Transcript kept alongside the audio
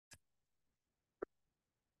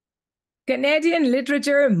Canadian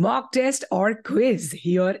literature mock test or quiz.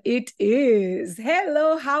 Here it is.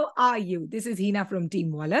 Hello, how are you? This is Hina from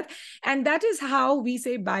Team Vallath, and that is how we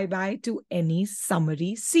say bye-bye to any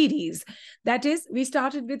summary series. That is, we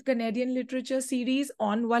started with Canadian literature series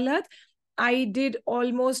on Vallath. I did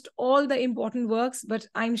almost all the important works, but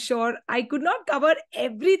I'm sure I could not cover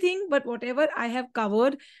everything, but whatever I have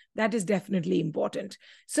covered, that is definitely important.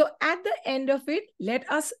 So at the end of it, let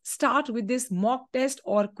us start with this mock test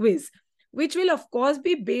or quiz, which will of course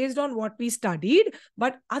be based on what we studied.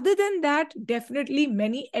 But other than that, definitely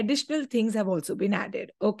many additional things have also been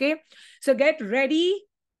added. Okay, so get ready.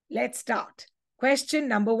 Let's start. Question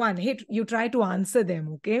number 1. You try to answer them.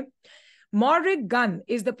 Okay. Morrick Gunn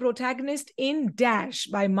is the protagonist in Dash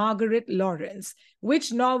by Margaret Lawrence.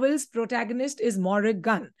 Which novel's protagonist is Morrick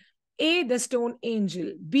Gunn? A, The Stone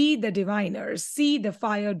Angel. B, The Diviners. C, The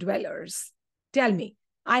Fire Dwellers. Tell me.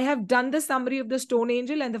 I have done the summary of The Stone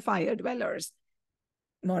Angel and The Fire Dwellers.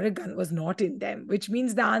 Morrick Gunn was not in them, which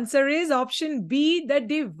means the answer is option B, The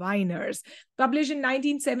Diviners. Published in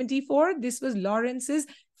 1974, this was Lawrence's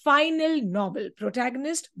final novel.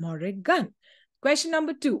 Protagonist, Morrick Gunn. Question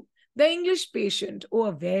number 2. The English Patient,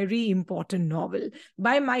 a very important novel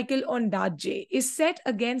by Michael Ondaatje, is set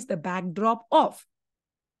against the backdrop of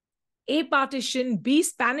A, partition, B,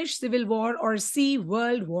 Spanish Civil War, or C,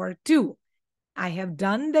 World War II. I have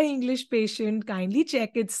done The English Patient. Kindly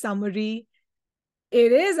check its summary.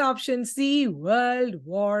 It is option C, World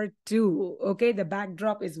War II. Okay, the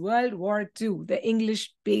backdrop is World War II, The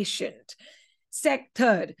English Patient.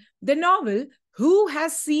 Third, the novel Who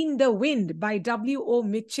Has Seen the Wind by W.O.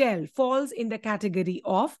 Mitchell falls in the category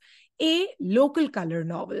of A, local color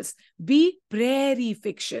novels, B, prairie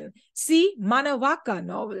fiction, C, Manawaka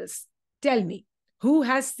novels. Tell me, Who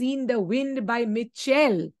Has Seen the Wind by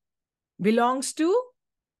Mitchell belongs to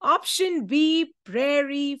option B,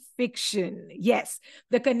 prairie fiction. Yes,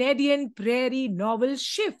 the Canadian prairie novel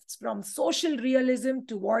shifts from social realism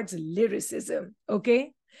towards lyricism.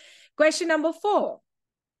 Okay. Question number 4.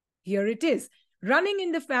 Here it is. Running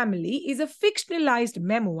in the Family is a fictionalized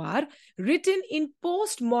memoir written in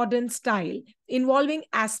postmodern style involving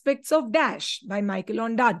aspects of Dash by Michael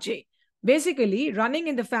Ondaatje. Basically, Running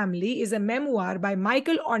in the Family is a memoir by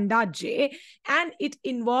Michael Ondaatje, and it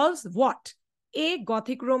involves what? A,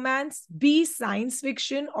 gothic romance, B, science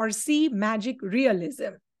fiction, or C, magic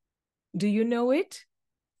realism. Do you know it?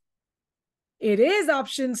 It is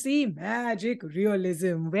option C, magic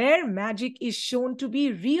realism, where magic is shown to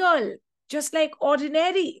be real, just like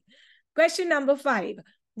ordinary. Question number 5.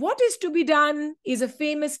 What Is to Be Done is a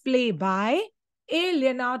famous play by A,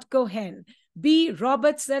 Leonard Cohen, B,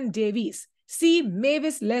 Robertson Davies, C,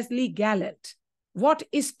 Mavis Leslie Gallant. What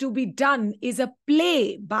Is to Be Done is a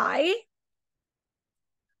play by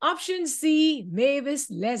option C,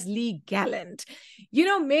 Mavis Leslie Gallant. You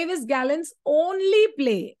know, Mavis Gallant's only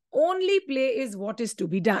play is What Is to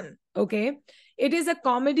Be Done. Okay. It is a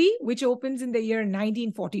comedy which opens in the year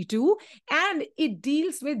 1942, and it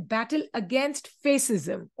deals with battle against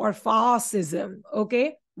fascism or fascism.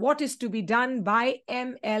 Okay. What Is to Be Done by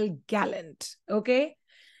M.L. Gallant. Okay.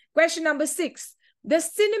 Question number 6. The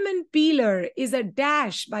Cinnamon Peeler is a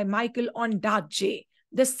Dash by Michael Ondaatje.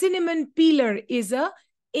 The Cinnamon Peeler is a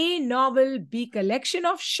novel, B, collection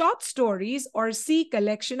of short stories, or C,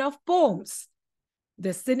 collection of poems.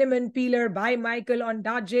 The Cinnamon Peeler by Michael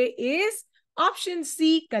Ondaatje is option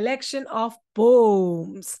C, collection of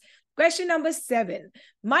poems. Question number 7.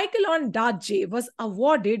 Michael Ondaatje was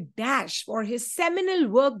awarded Dash for his seminal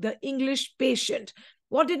work, The English Patient.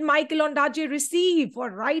 What did Michael Ondaatje receive for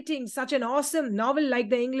writing such an awesome novel like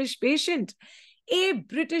The English Patient? A,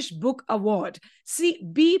 British Book Award,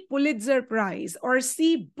 B, Pulitzer Prize, or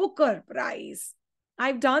C, Booker Prize.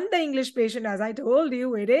 I've done The English Patient, as I told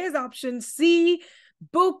you. It is option C,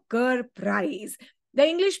 Booker Prize. The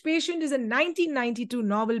English Patient is a 1992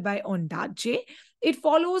 novel by Ondaatje. It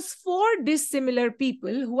follows 4 dissimilar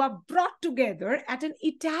people who are brought together at an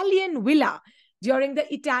Italian villa during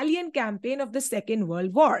the Italian campaign of the Second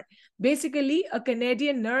World War. Basically, a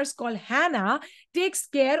Canadian nurse called Hannah takes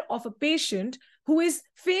care of a patient who is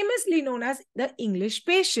famously known as the English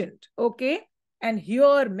Patient. Okay. And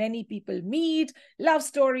here many people meet, love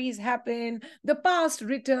stories happen, the past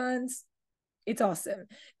returns. It's awesome.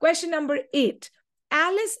 Question number 8.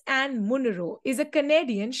 Alice Ann Munro is a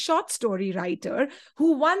Canadian short story writer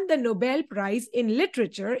who won the Nobel Prize in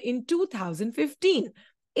Literature in 2015.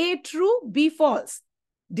 A, true, B, false.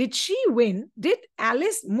 Did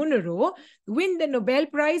Alice Munro win the Nobel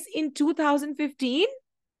Prize in 2015?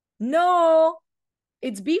 No,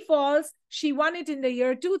 it's B, false. She won it in the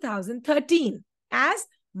year 2013 as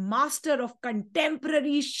master of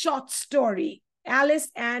contemporary short story. Alice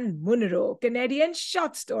Ann Munro, Canadian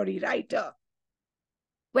short story writer.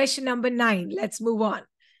 Question number 9. Let's move on.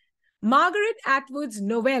 Margaret Atwood's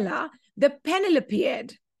novella, The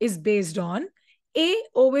Penelopiad, is based on A.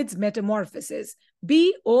 Ovid's Metamorphoses,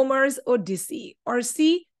 B. Homer's Odyssey, or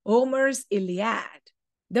C. Homer's Iliad.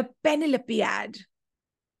 The Penelopiad.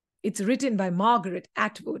 It's written by Margaret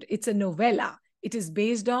Atwood. It's a novella. It is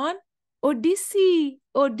based on Odyssey,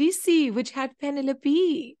 which had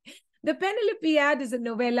Penelope. The Penelopiad is a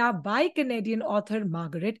novella by Canadian author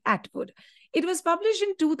Margaret Atwood. It was published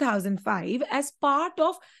in 2005 as part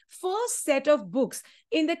of first set of books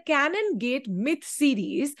in the Canongate Myth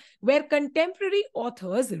series, where contemporary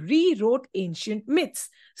authors rewrote ancient myths.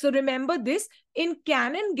 So remember this, in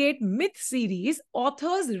Canongate Myth series,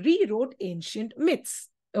 authors rewrote ancient myths.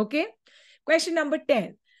 Okay? Question number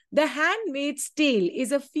 10. The Handmaid's Tale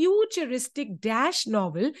is a futuristic dash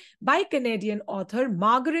novel by Canadian author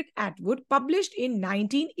Margaret Atwood, published in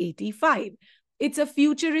 1985. It's a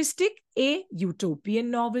futuristic, A,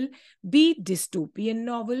 utopian novel, B, dystopian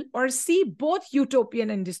novel, or C, both utopian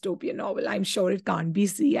and dystopian novel. I'm sure it can't be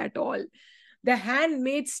C at all. The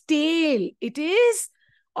Handmaid's Tale. It is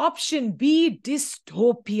option B,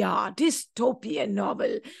 dystopia, dystopian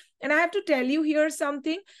novel. And I have to tell you here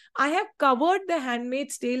something. I have covered the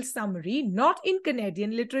Handmaid's Tale summary, not in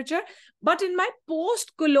Canadian literature, but in my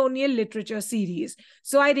post-colonial literature series.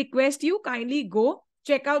 So I request you kindly go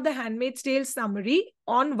check out the Handmaid's Tale summary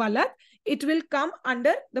on Vallath. It will come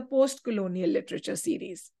under the post-colonial literature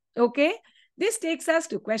series. Okay? This takes us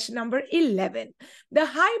to question number 11. The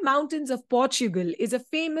High Mountains of Portugal is a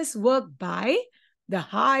famous work by... The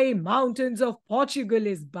High Mountains of Portugal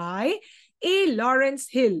is by A. Lawrence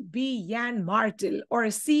Hill, B. Jan Martel, or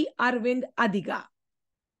C. Arvind Adiga.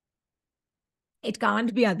 It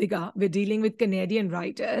can't be Adiga. We're dealing with Canadian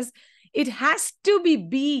writers. It has to be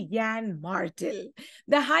B. Jan Martel.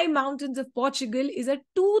 The High Mountains of Portugal is a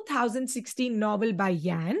 2016 novel by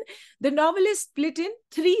Jan. The novel is split in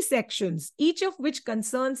 3 sections, each of which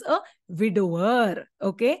concerns a widower.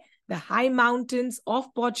 Okay? The High Mountains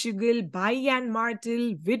of Portugal by Jan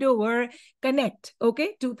Martel, widower, connect.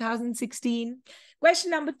 Okay? 2016.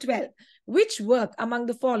 Question number 12. Which work among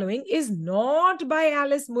the following is not by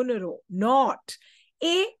Alice Munro? Not.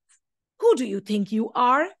 A. Who Do You Think You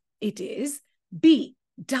Are? It is. B.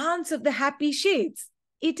 Dance of the Happy Shades.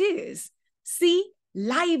 It is. C.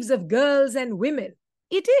 Lives of Girls and Women.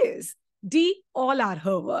 It is. D. All are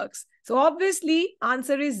her works. So obviously,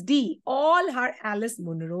 answer is D. All are Alice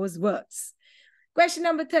Munro's works. Question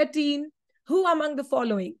number 13. Who among the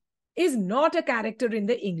following is not a character in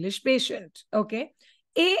The English Patient? Okay.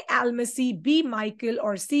 A. Almasi, B. Michael,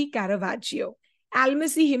 or C. Caravaggio.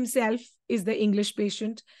 Almasi himself is the English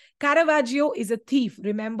Patient. Caravaggio is a thief.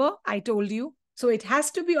 Remember, I told you. So it has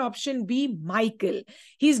to be option B, Michael.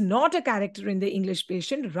 He's not a character in The English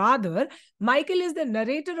Patient. Rather, Michael is the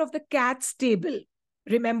narrator of The Cat's Table.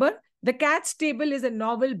 Remember, The Cat's Table is a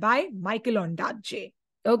novel by Michael Ondaatje.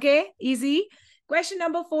 Okay, easy. Question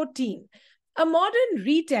number 14. A modern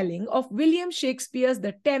retelling of William Shakespeare's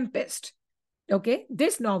The Tempest. Okay,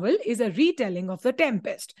 this novel is a retelling of The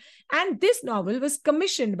Tempest. And this novel was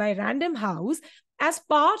commissioned by Random House as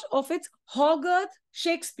part of its Hogarth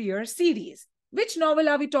Shakespeare series. Which novel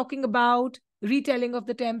are we talking about? Retelling of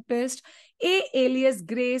The Tempest. A. Alias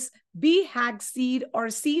Grace, B. Hag Seed, or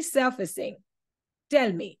C. Surfacing.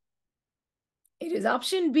 Tell me. It is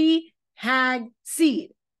option B, Hag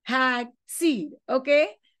Seed. Hag Seed. Okay.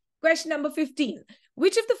 Question number 15.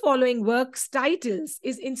 Which of the following works' titles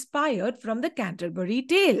is inspired from the Canterbury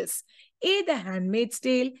Tales? A. The Handmaid's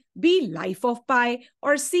Tale, B. Life of Pi,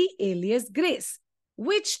 or C. Alias Grace.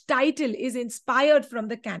 Which title is inspired from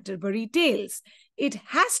the Canterbury Tales? It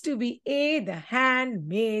has to be A. The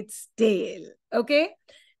Handmaid's Tale. Okay.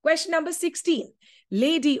 Question number 16.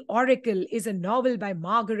 Lady Oracle is a novel by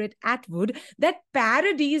Margaret Atwood that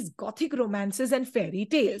parodies Gothic romances and fairy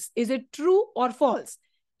tales. Is it true or false?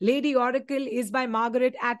 Lady Oracle is by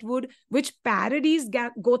Margaret Atwood, which parodies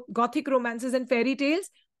Gothic romances and fairy tales.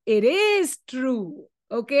 It is true.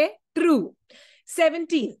 Okay, true.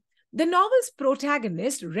 17. The novel's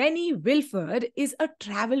protagonist, Rennie Wilford, is a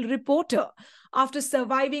travel reporter. After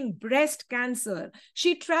surviving breast cancer,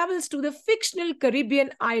 she travels to the fictional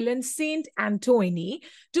Caribbean island Saint Antoine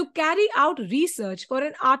to carry out research for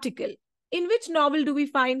an article. In which novel do we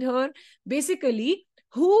find her? Basically,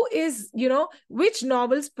 which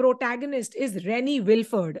novel's protagonist is Rennie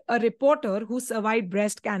Wilford, a reporter who survived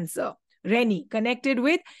breast cancer? Rennie, connected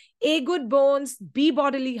with A. Good Bones, B.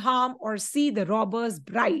 Bodily Harm, or C. The Robber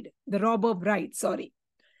Bride, sorry.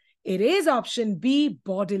 It is option B,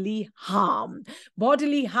 Bodily Harm.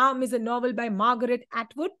 Bodily Harm is a novel by Margaret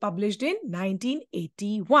Atwood, published in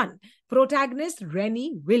 1981. Protagonist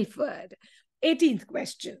Rennie Wilford. 18th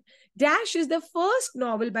question. Dash is the first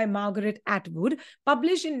novel by Margaret Atwood,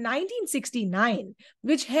 published in 1969,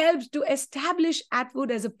 which helped to establish Atwood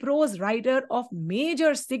as a prose writer of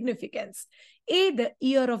major significance. A, The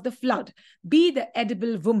Year of the Flood. B, The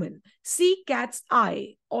Edible Woman. C, Cat's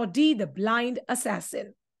Eye. Or D, The Blind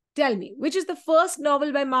Assassin. Tell me, which is the first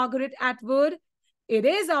novel by Margaret Atwood? It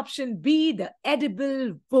is option B, The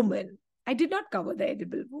Edible Woman. I did not cover The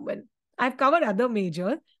Edible Woman. I've covered other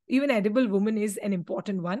major. Even Edible Woman is an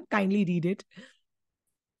important one. Kindly read it.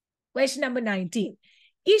 Question number 19.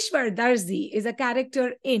 Ishwar Darzi is a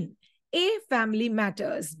character in A, Family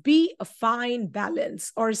Matters, B, A Fine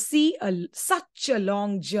Balance, or C, Such a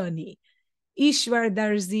Long Journey. Ishwar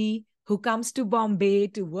Darzi, who comes to Bombay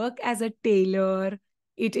to work as a tailor.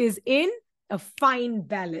 It is in A Fine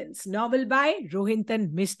Balance, novel by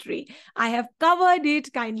Rohinton Mistry. I have covered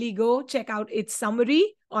it. Kindly go check out its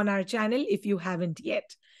summary on our channel if you haven't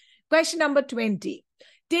yet. Question number 20.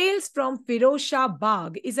 Tales from Firozshah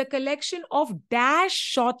Bagh is a collection of dash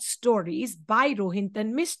short stories by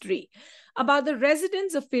Rohinton Mistry about the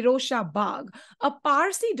residents of Firozshah Bagh, a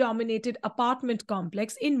Parsi-dominated apartment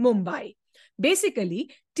complex in Mumbai.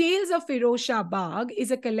 Basically, Tales of Firozshah Bagh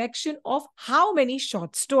is a collection of how many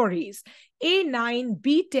short stories? A9,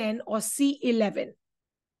 B10, or C11?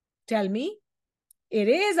 Tell me. It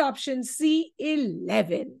is option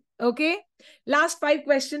C11. Okay. Last 5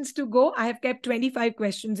 questions to go. I have kept 25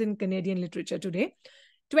 questions in Canadian literature today.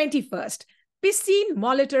 21st. Piscine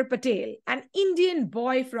Molitor Patel, an Indian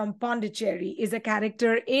boy from Pondicherry, is a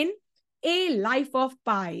character in A, Life of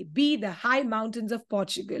Pi, B, The High Mountains of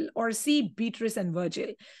Portugal, or C, Beatrice and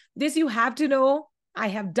Virgil. This you have to know. I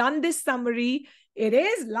have done this summary. It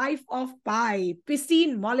is Life of Pi.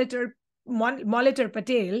 Piscine Molitor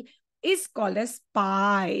Patel is called as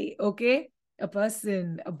Pi, okay? A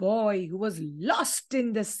person, a boy who was lost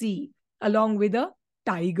in the sea along with a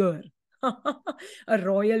tiger. A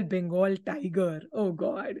Royal Bengal tiger. Oh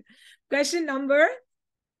God. Question number,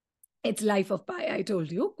 it's Life of Pi, I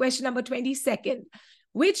told you. Question number 22nd.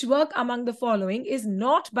 Which work among the following is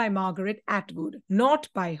not by Margaret Atwood? Not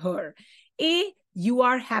by her. A, You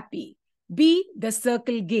Are Happy. B, The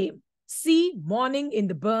Circle Game. C, Morning in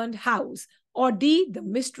the Burned House. Or D, The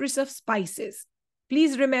Mistress of Spices.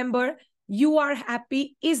 Please remember, You Are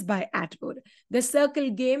Happy is by Atwood. The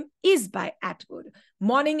Circle Game is by Atwood.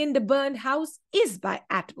 Morning in the Burned House is by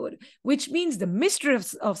Atwood, which means The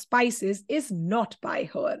Mistress of Spices is not by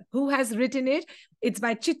her. Who has written it? It's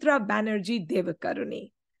by Chitra Banerjee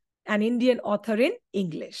Devakaruni, an Indian author in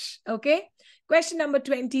English. Okay. Question number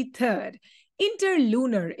 23rd.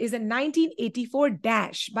 Interlunar is a 1984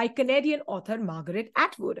 dash by Canadian author Margaret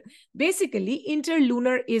Atwood. Basically,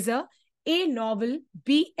 Interlunar is a novel,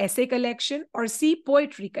 B, essay collection, or C,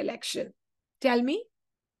 poetry collection. Tell me.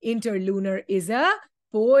 Interlunar is a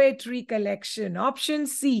poetry collection. Option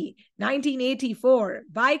C, 1984,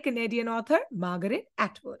 by Canadian author Margaret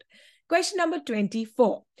Atwood. Question number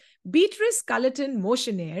 24. Beatrice Culleton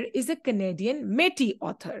Motionaire is a Canadian Métis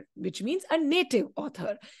author, which means a native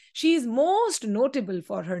author. She is most notable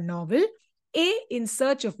for her novel A, In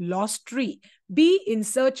Search of Lost Tree, B, In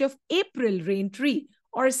Search of April Rain Tree,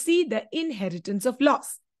 or C, The Inheritance of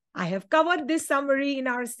Loss. I have covered this summary in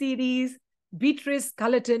our series. Beatrice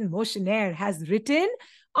Culleton Motionaire has written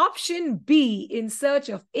option B, In Search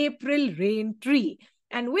of April Rain Tree.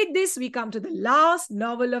 And with this, we come to the last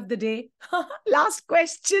novel of the day. Last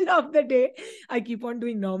question of the day. I keep on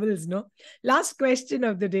doing novels, no? Last question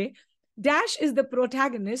of the day. Dash is the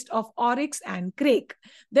protagonist of Oryx and Crake.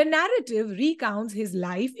 The narrative recounts his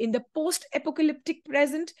life in the post-apocalyptic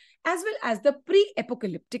present as well as the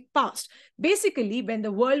pre-apocalyptic past. Basically, when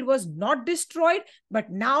the world was not destroyed,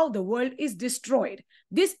 but now the world is destroyed.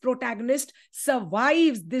 This protagonist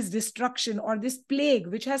survives this destruction or this plague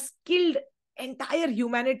which has killed entire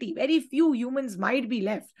humanity. Very few humans might be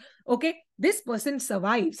left. Okay, this person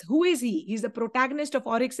survives. Who is he? He's the protagonist of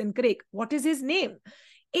Oryx and Crake. What is his name?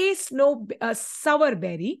 A,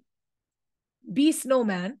 Sourberry, B,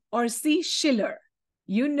 Snowman, or C, Schiller.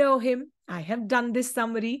 You know him. I have done this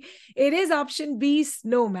summary. It is option B,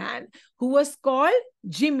 Snowman, who was called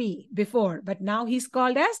Jimmy before, but now he's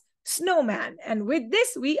called as Snowman. And with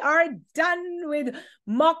this, we are done with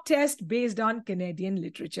mock test based on Canadian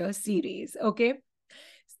literature series. Okay.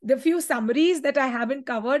 The few summaries that I haven't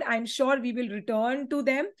covered, I'm sure we will return to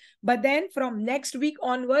them. But then from next week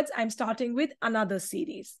onwards, I'm starting with another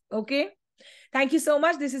series. Okay. Thank you so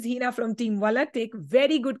much. This is Hina from Team Vallath. Take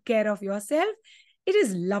very good care of yourself. It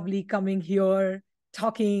is lovely coming here,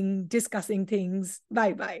 talking, discussing things.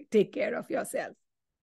 Bye bye. Take care of yourself.